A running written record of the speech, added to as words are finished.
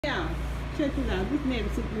Y'all, check this out. This never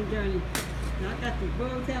took me journey. Now I got the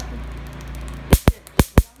bugs happening.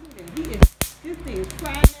 This thing is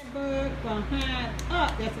frying that bug behind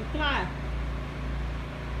up. That's a fly.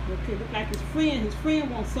 Okay, look like his friend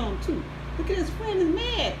wants some too. Look at his friend is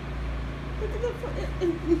mad. Look at the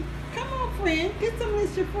come on, friend. Get some of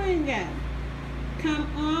this your friend got. Come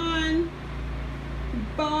on.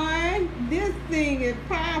 Boy, this thing is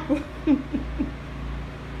powerful.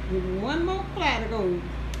 With one more fly to go.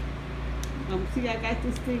 See, I got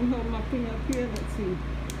this thing holding my finger up here. Let's see.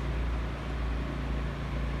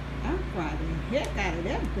 I fried the heck out of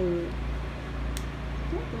that bug.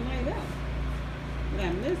 Something like that. But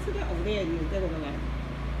I missed it. Oh, there it is. There it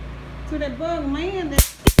is. So that bug man that.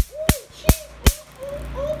 Ooh, jeez.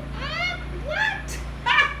 What?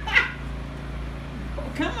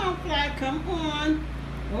 Oh, come on, fly. Come on.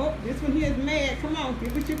 Oh, this one here is mad. Come on,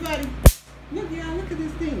 get with your buddy. Look, y'all, look at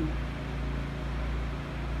this thing.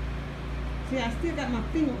 See, I still got my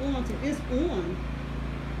finger on, so it's on.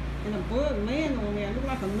 And a bug laying on there. Look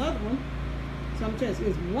like another one. So I'm just,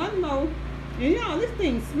 it's one more. And y'all, this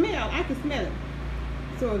thing smell. I can smell it.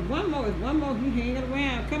 So it's one more. He hanging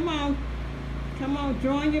around. Come on. Come on,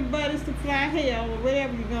 join your buddies to fly hell or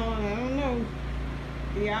whatever you're going. I don't know.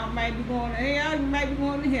 Y'all might be going to hell, you might be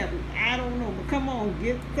going to heaven. I don't know. But come on,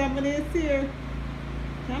 get some of this here.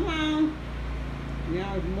 Come on.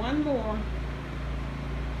 Now it's one more.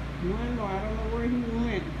 One more. I don't know where he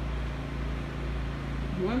went.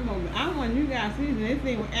 One more. But I want you guys to see this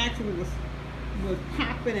thing actually was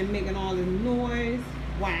popping and making all this noise.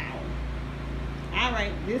 Wow.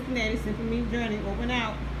 Alright, this Natty Simple Meat Journey. Over and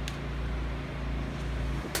out.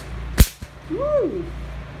 Woo!